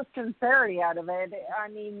takes all the sincerity out of it. I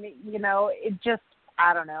mean, it just,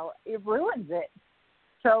 I don't know, it ruins it.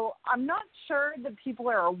 So I'm not sure that people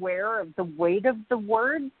are aware of the weight of the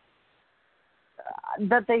words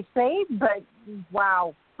that they say, but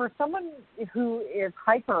wow, for someone who is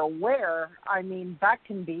hyper aware, I mean, that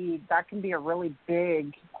can be a really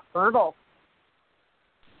big hurdle.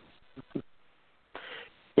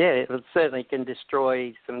 Yeah, it certainly can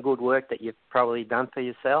destroy some good work that you've probably done for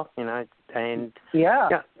yourself, and there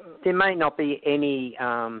may not be any,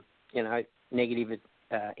 negative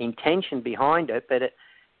intention behind it, but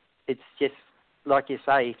it's just, like you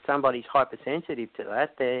say, if somebody's hypersensitive to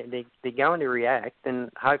that, they're going to react, and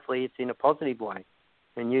hopefully it's in a positive way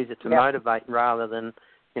and use it to motivate rather than,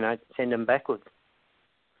 send them backwards.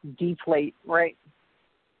 Deflate, right.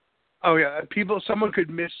 Oh, yeah. Someone could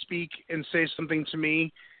misspeak and say something to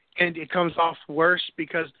me, and it comes off worse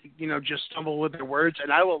because, just stumble with their words,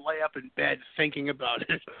 and I will lay up in bed thinking about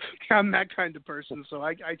it. I'm that kind of person, so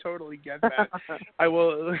I totally get that. I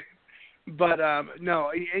will... But,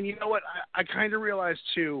 no, and you know what? I kind of realize,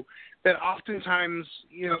 too, that oftentimes,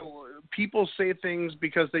 people say things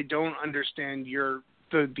because they don't understand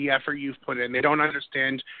the effort you've put in. They don't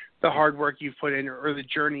understand the hard work you've put in or the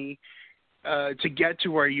journey to get to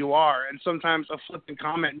where you are. And sometimes a flippant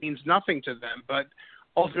comment means nothing to them, but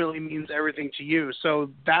ultimately means everything to you.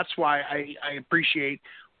 So that's why I appreciate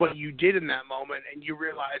what you did in that moment, and you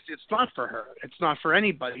realized it's not for her. It's not for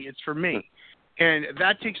anybody. It's for me. And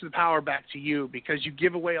that takes the power back to you because you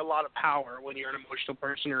give away a lot of power when you're an emotional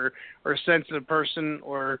person or a sensitive person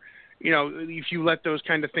or, if you let those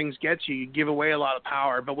kind of things get you, you give away a lot of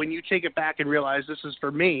power. But when you take it back and realize this is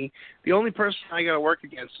for me, the only person I got to work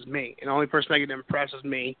against is me. And the only person I can impress is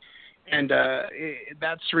me. And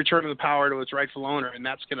that's returning the power to its rightful owner, and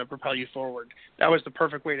that's going to propel you forward. That was the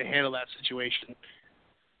perfect way to handle that situation.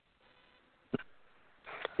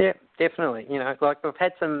 Yeah, definitely. Like I've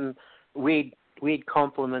had some weird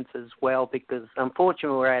compliments as well because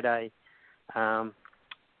unfortunately we're at a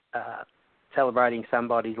celebrating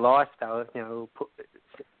somebody's life. They'd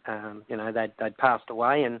passed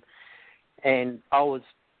away, and I was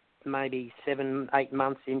maybe 7-8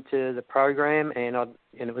 months into the program, and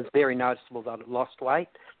it was very noticeable that I'd lost weight.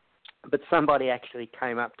 But somebody actually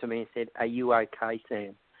came up to me and said, "Are you okay,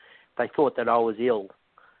 Sam?" They thought that I was ill,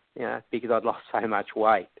 because I'd lost so much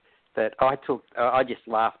weight. That I just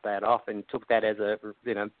laughed that off and took that as a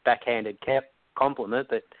backhanded compliment.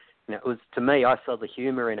 But it was, to me, I saw the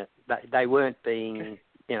humour in it. They weren't being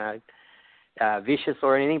vicious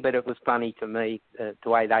or anything, but it was funny to me the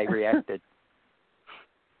way they reacted.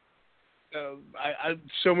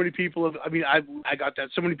 So many people have. I mean, I got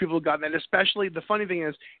that. So many people have gotten that. Especially the funny thing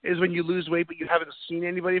is when you lose weight, but you haven't seen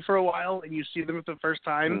anybody for a while, and you see them for the first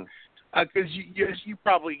time. Because you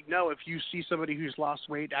probably know if you see somebody who's lost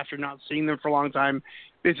weight after not seeing them for a long time,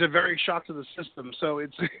 it's a very shock to the system. So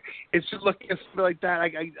it's just looking at something like that.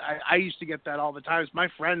 I used to get that all the time. My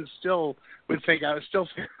friends still would think I was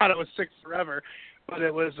sick forever, but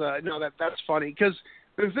it was that's funny because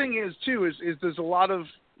the thing is too is there's a lot of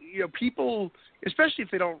people, especially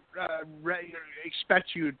if they don't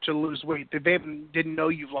expect you to lose weight, they didn't know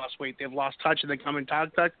you've lost weight, they've lost touch, and they come and talk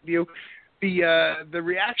with you. The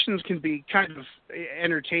reactions can be kind of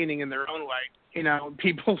entertaining in their own way.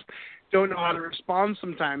 People don't know how to respond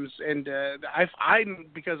sometimes, and I'm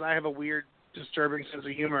because I have a weird, disturbing sense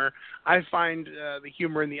of humor. I find the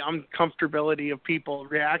humor in the uncomfortability of people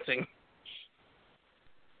reacting.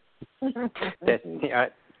 I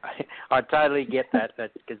totally get that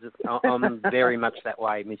because I'm very much that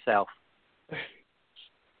way myself.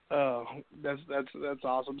 Oh, that's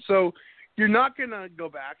awesome. So. You're not going to go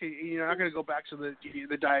back. You're not going to go back to the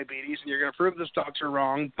diabetes, and you're going to prove this doctor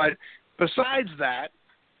wrong. But besides that,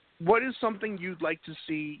 what is something you'd like to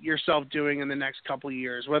see yourself doing in the next couple of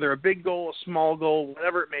years, whether a big goal, a small goal,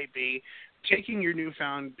 whatever it may be, taking your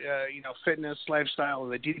newfound, fitness, lifestyle,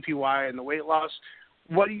 and the DDPY and the weight loss,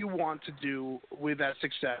 what do you want to do with that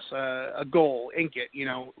success? A goal, ink it,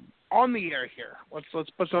 on the air here. Let's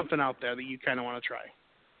put something out there that you kind of want to try.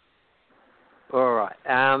 All right.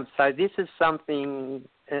 So this is something.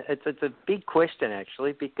 It's a big question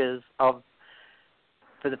actually because for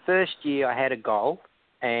the first year I had a goal,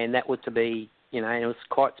 and that was to be, it was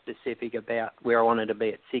quite specific about where I wanted to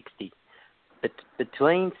be at 60.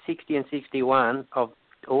 between 60 and 61, I've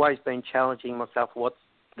always been challenging myself. What's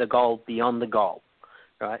the goal beyond the goal?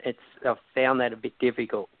 Right? I've found that a bit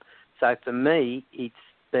difficult. So for me, it's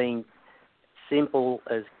been simple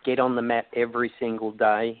as get on the mat every single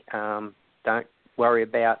day. Don't worry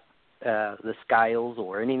about the scales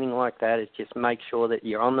or anything like that. It's just make sure that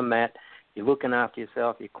you're on the mat, you're looking after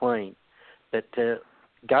yourself, you're clean. But to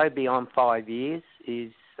go beyond 5 years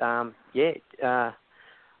is,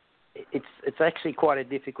 it's actually quite a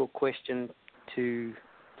difficult question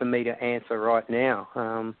for me to answer right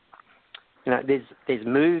now. There's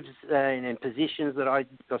moves and positions that I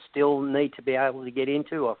still need to be able to get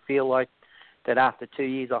into. I feel like that after 2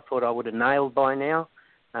 years, I thought I would have nailed by now.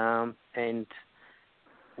 And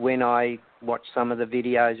when I watch some of the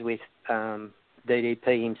videos with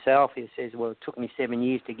DDP himself, he says, well, it took me 7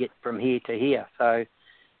 years to get from here to here. So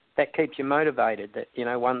that keeps you motivated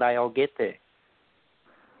that, one day I'll get there.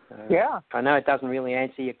 Yeah. I know it doesn't really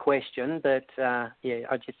answer your question, but,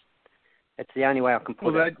 it's the only way I can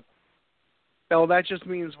put it. Well, that just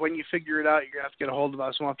means when you figure it out, you're going to have to get a hold of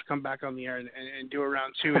us. We'll have to come back on the air and do a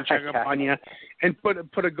round two and check up on you and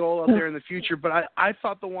put a goal out there in the future. But I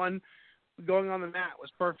thought the one going on the mat was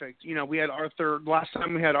perfect. We had Arthur, last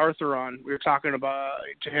time we had Arthur on, we were talking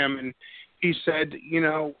to him, and he said,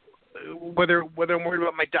 whether I'm worried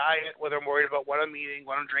about my diet, whether I'm worried about what I'm eating,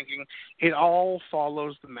 what I'm drinking, it all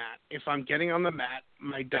follows the mat. If I'm getting on the mat,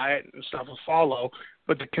 my diet and stuff will follow,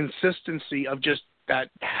 but the consistency of just that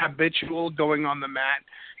habitual going on the mat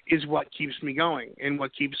is what keeps me going and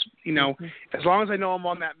what keeps, as long as I know I'm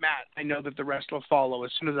on that mat, I know that the rest will follow.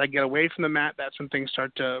 As soon as I get away from the mat, that's when things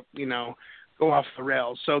start to, go off the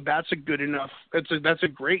rails. So that's a good enough, that's a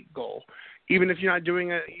great goal. Even if you're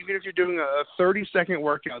doing a 30-second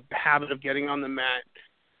workout, the habit of getting on the mat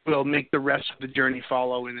will make the rest of the journey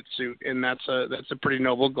follow in its suit, and that's a pretty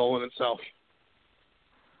noble goal in itself.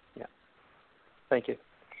 Yeah. Thank you.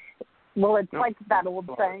 Well, it's like that old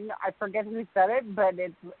saying. I forget who said it, but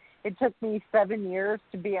it took me 7 years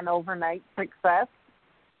to be an overnight success.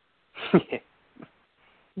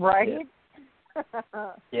 Right?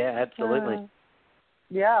 Yeah, absolutely.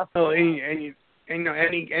 Yeah. Well, anything,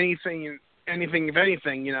 if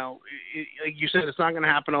anything, like you said, it's not going to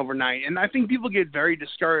happen overnight. And I think people get very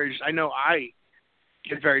discouraged. I know I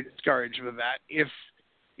get very discouraged with that. If,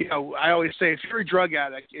 I always say if you're a drug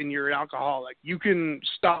addict and you're an alcoholic, you can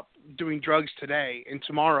stop doing drugs today and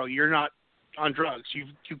tomorrow you're not on drugs. You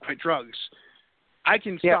quit drugs. I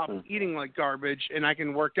can stop eating like garbage and I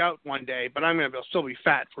can work out one day, but I'm going to still be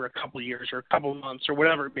fat for a couple of years or a couple of months or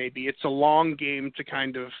whatever it may be. It's a long game to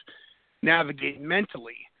kind of navigate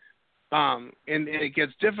mentally. And it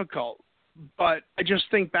gets difficult. But I just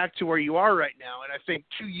think back to where you are right now, and I think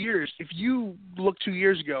 2 years, if you look 2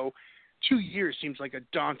 years ago, 2 years seems like a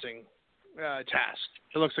daunting task.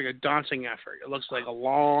 It looks like a daunting effort. It looks like a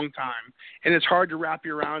long time. And it's hard to wrap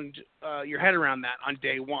your head around that on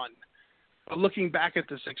day one. But looking back at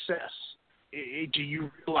the success, do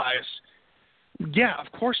you realize, yeah,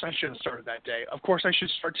 of course I should have started that day. Of course I should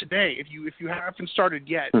start today. If you haven't started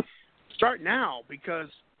yet, start now, because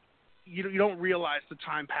you don't realize the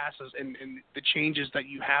time passes and the changes that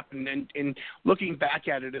you happen, and looking back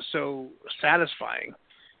at it is so satisfying.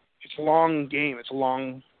 It's a long game. It's a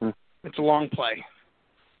long play.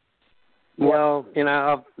 Well,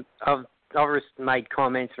 I've made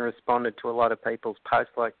comments and responded to a lot of people's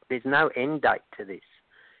posts like there's no end date to this.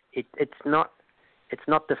 It's not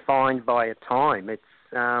defined by a time. It's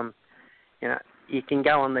you can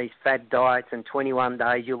go on these fad diets and 21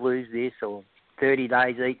 days you'll lose this, or 30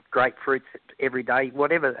 days eat grapefruits every day,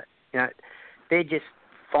 whatever. They're just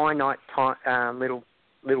finite time, little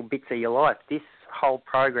bits of your life. This whole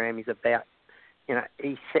program is about,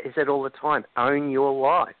 he says it all the time, own your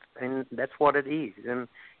life, and that's what it is, and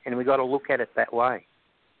we've got to look at it that way.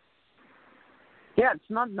 Yeah, it's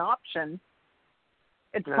not an option.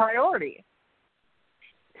 It's priority.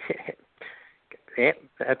 Yeah,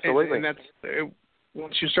 absolutely. And that's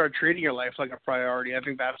once you start treating your life like a priority, I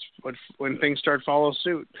think that's when things start follow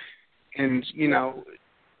suit. And you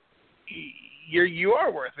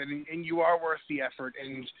are worth it, and you are worth the effort.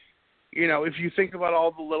 And if you think about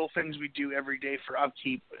all the little things we do every day for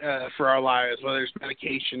upkeep for our lives, whether it's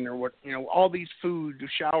medication or what, all these food,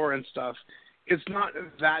 shower and stuff, it's not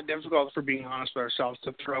that difficult, for being honest with ourselves,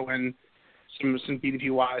 to throw in some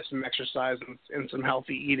DDP-wise, some exercise and some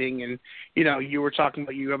healthy eating. And, you were talking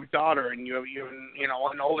about, you have a daughter and you have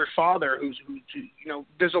an older father who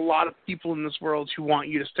there's a lot of people in this world who want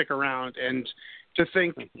you to stick around, and to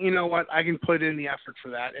think, what, I can put in the effort for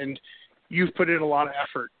that. And you've put in a lot of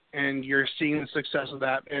effort, and you're seeing the success of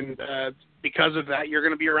that. And because of that, you're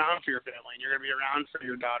going to be around for your family, and you're going to be around for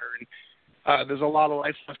your daughter. And there's a lot of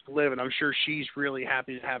life left to live, and I'm sure she's really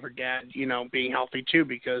happy to have her dad, being healthy too,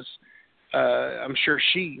 because I'm sure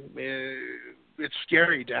it's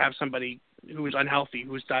scary to have somebody who is unhealthy,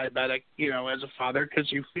 who's diabetic, as a father,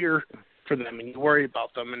 because you fear for them and you worry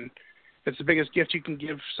about them. And it's the biggest gift you can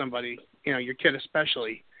give somebody, your kid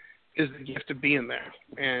especially, is the gift of being there.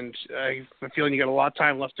 And I have a feeling you got a lot of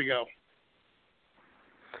time left to go.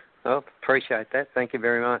 Well, appreciate that. Thank you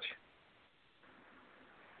very much.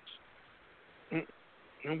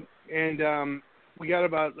 And we got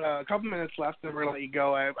about a couple minutes left, and we're going to let you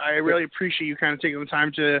go. I really appreciate you kind of taking the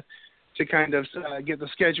time to kind of get the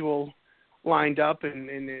schedule lined up, and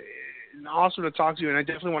awesome to talk to you. And I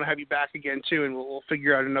definitely want to have you back again, too, and we'll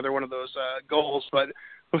figure out another one of those goals. But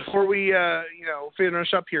before we,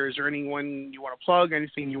 finish up here, is there anyone you want to plug,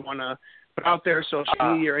 anything you want to put out there, social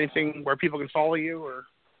media, or anything where people can follow you? Or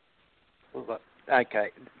Okay.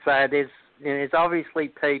 So there's obviously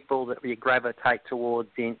people that you gravitate towards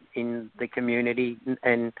in the community,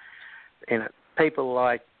 and people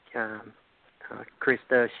like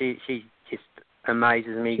Krista. She just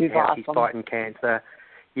amazes me she's how awesome. She's fighting cancer.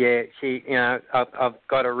 Yeah, I've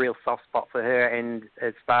got a real soft spot for her, and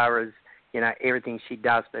as far as everything she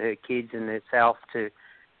does for her kids and herself to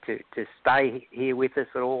stay here with us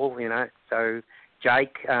at all, So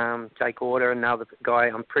Jake Order, another guy,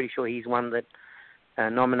 I'm pretty sure he's one that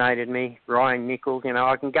nominated me. Ryan Nichols,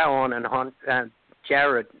 I can go on and on.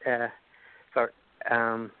 Jared,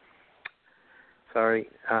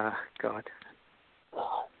 God.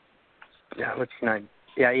 Yeah, what's his name?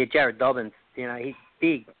 Yeah, Jared Dobbins. He's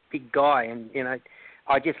big guy, and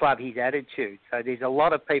I just love his attitude. So there's a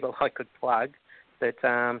lot of people I could plug, but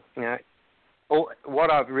what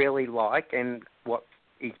I really like, and what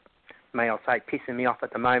is, may I say, pissing me off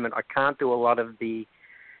at the moment, I can't do a lot of the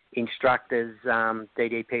instructors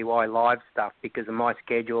DDPY live stuff because of my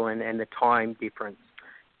schedule and the time difference.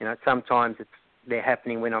 Sometimes they're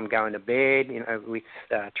happening when I'm going to bed, with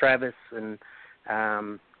Travis, and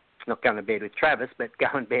not going to bed with Travis, but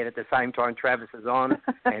going to bed at the same time Travis is on,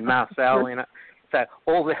 and Marcel, So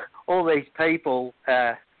all these people,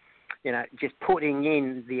 just putting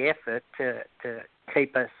in the effort to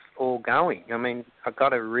keep us all going. I mean, I've got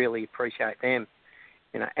to really appreciate them.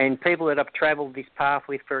 And people that I've travelled this path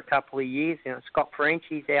with for a couple of years. Scott French,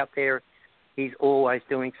 he's out there. He's always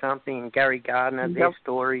doing something. And Gary Gardner, their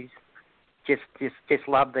stories. Just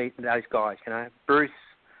love those guys. Bruce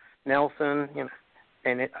Nelson.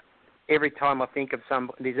 And every time I think of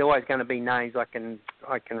somebody, there's always going to be names I can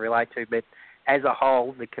relate to. But as a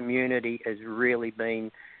whole, the community has really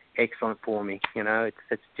been excellent for me.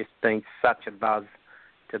 It's just been such a buzz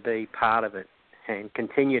to be part of it and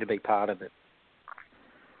continue to be part of it.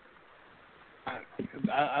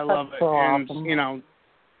 I love it. So and awesome.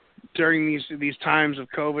 During these times of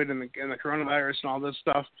COVID and the coronavirus and all this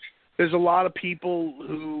stuff, there's a lot of people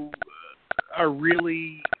who are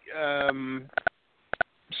really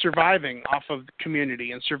surviving off of the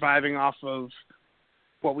community and surviving off of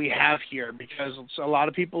what we have here, because a lot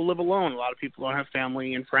of people live alone. A lot of people don't have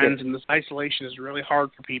family and friends, and this isolation is really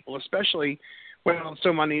hard for people, especially when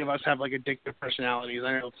so many of us have addictive personalities.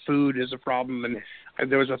 I know food is a problem, and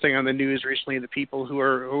there was a thing on the news recently that people who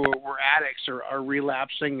were addicts are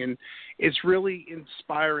relapsing, and it's really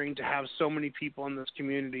inspiring to have so many people in this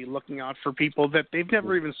community looking out for people that they've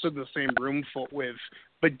never even stood in the same room with,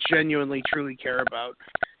 but genuinely, truly care about.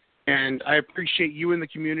 And I appreciate you in the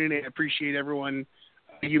community. I appreciate everyone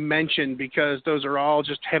you mentioned, because those are all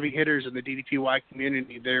just heavy hitters in the DDPY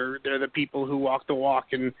community. They're the people who walk the walk,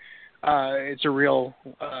 and it's a real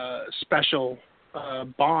special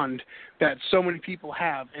bond that so many people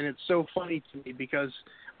have. And it's so funny to me because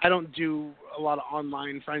I don't do a lot of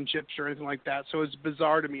online friendships or anything like that, so it's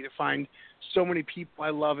bizarre to me to find so many people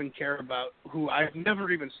I love and care about who I've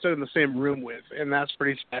never even stood in the same room with, and that's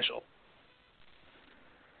pretty special.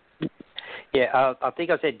 Yeah, I think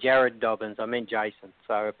I said Jared Dobbins. I meant Jason,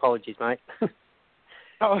 so apologies, mate.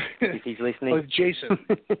 Oh, if he's listening. Oh, Jason.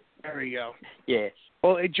 There we go. Yes.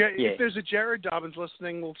 Well, if there's a Jared Dobbins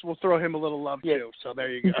listening, we'll throw him a little love too. So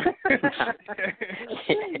there you go.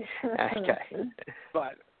 Okay.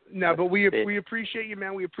 But we appreciate you,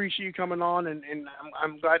 man. We appreciate you coming on, and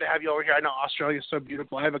I'm glad to have you over here. I know Australia's so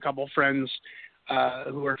beautiful. I have a couple friends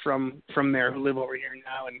who are from there who live over here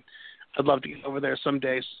now, and I'd love to get over there some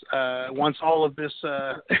days once all of this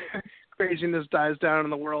craziness dies down in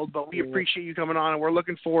the world. But we appreciate you coming on, and we're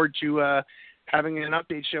looking forward to having an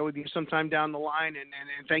update show with you sometime down the line.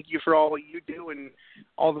 And thank you for all what you do and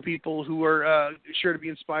all the people who are sure to be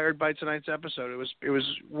inspired by tonight's episode. It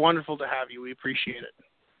was wonderful to have you. We appreciate it.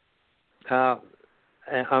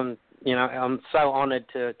 I'm so honoured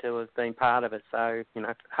to have been part of it. So,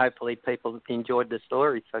 hopefully people enjoyed the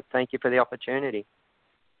story. So thank you for the opportunity.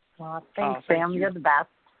 Well, thanks, Sam. You're the best.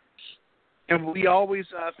 And we always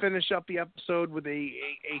finish up the episode with a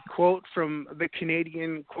quote from the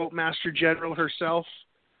Canadian Quote Master General herself,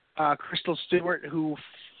 Crystal Stewart, who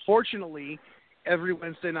fortunately every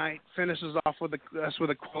Wednesday night finishes off with us with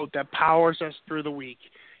a quote that powers us through the week.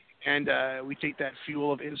 And we take that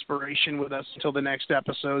fuel of inspiration with us until the next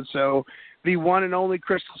episode. So the one and only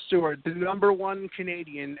Crystal Stewart, the #1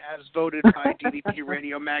 Canadian as voted by DDP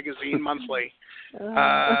Radio Magazine Monthly.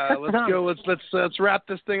 Let's go. Let's wrap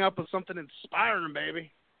this thing up with something inspiring,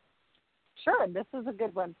 baby. Sure, this is a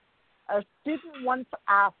good one. A student once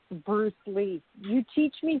asked Bruce Lee, "You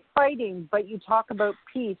teach me fighting, but you talk about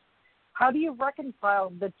peace. How do you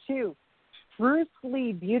reconcile the two?" Bruce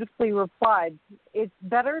Lee beautifully replied, "It's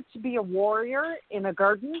better to be a warrior in a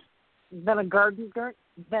garden than a gardener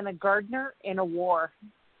in a war."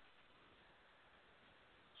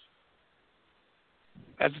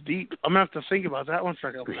 That's deep. I'm gonna have to think about that one for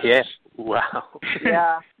a couple minutes. Yeah. Wow.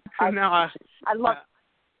 Yeah. I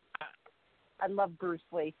love Bruce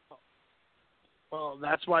Lee. Well,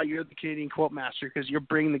 that's why you're the Canadian Quote Master, because you're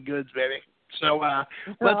bringing the goods, baby. So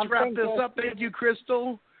let's wrap this up. Thank you,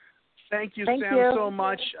 Crystal. Thank you, Sam, so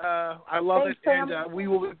much. I love it, Sam. and we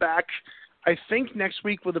will be back, I think, next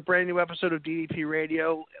week with a brand new episode of DDP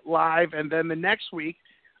Radio live, and then the next week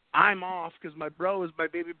I'm off because my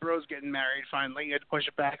baby bro's getting married finally. I had to push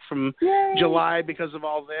it back from July because of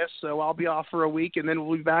all this, so I'll be off for a week, and then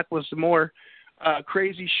we'll be back with some more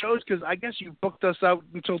crazy shows because I guess you booked us out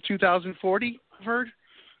until 2040, I've heard.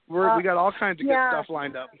 We got all kinds of good stuff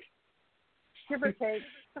lined up. Give or take.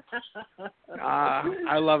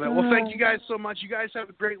 I love it. Well, thank you guys so much. You guys have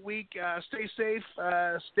a great week. Stay safe,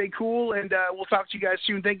 stay cool, and we'll talk to you guys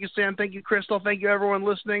soon. Thank you, Sam. Thank you, Crystal. Thank you, everyone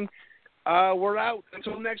listening. We're out.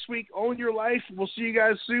 Until next week, own your life. We'll see you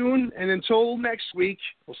guys soon. And until next week,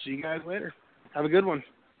 we'll see you guys later. Have a good one.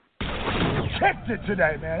 Kicked it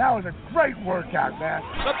today, man. That was a great workout, man.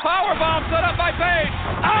 The power bomb set up by Page.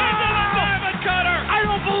 Into the Diamond Cutter. I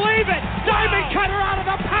don't believe it. Diamond Cutter out of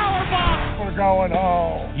the power bomb. We're going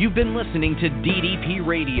home. You've been listening to DDP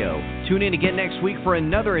Radio. Tune in again next week for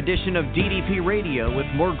another edition of DDP Radio with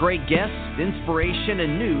more great guests, inspiration,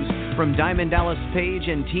 and news from Diamond Dallas Page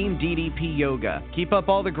and Team DDP Yoga. Keep up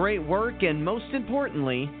all the great work and, most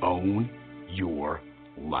importantly, own your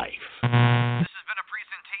life. This has been a